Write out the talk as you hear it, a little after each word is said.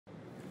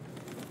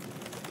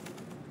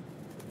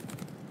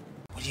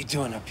What are you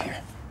doing up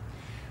here?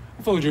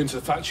 I followed you into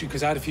the factory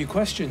because I had a few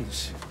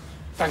questions.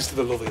 Thanks to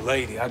the lovely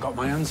lady, I got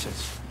my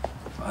answers.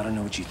 I don't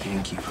know what you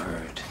think you've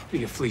heard.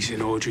 You're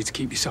fleecing Audrey to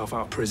keep yourself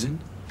out of prison.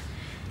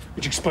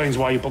 Which explains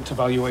why you booked a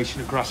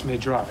valuation at Grassmere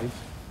Drive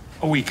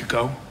a week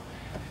ago.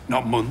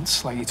 Not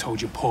months, like you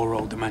told your poor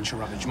old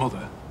dementia-ravaged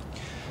mother.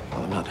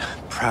 Well, I'm not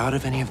proud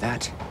of any of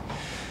that,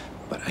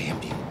 but I am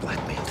being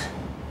blackmailed.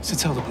 So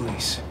tell the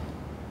police.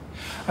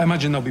 I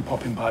imagine they'll be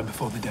popping by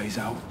before the day's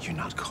out. You're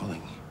not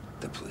calling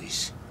the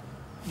police?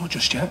 Not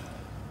just yet.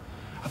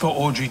 I thought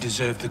Audrey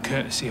deserved the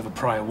courtesy of a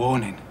prior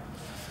warning.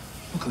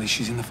 Luckily,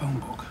 she's in the phone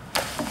book.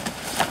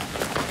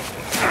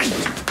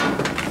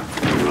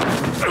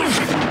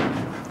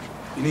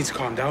 You need to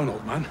calm down,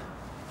 old man.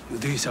 You'll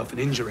do yourself an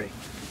injury.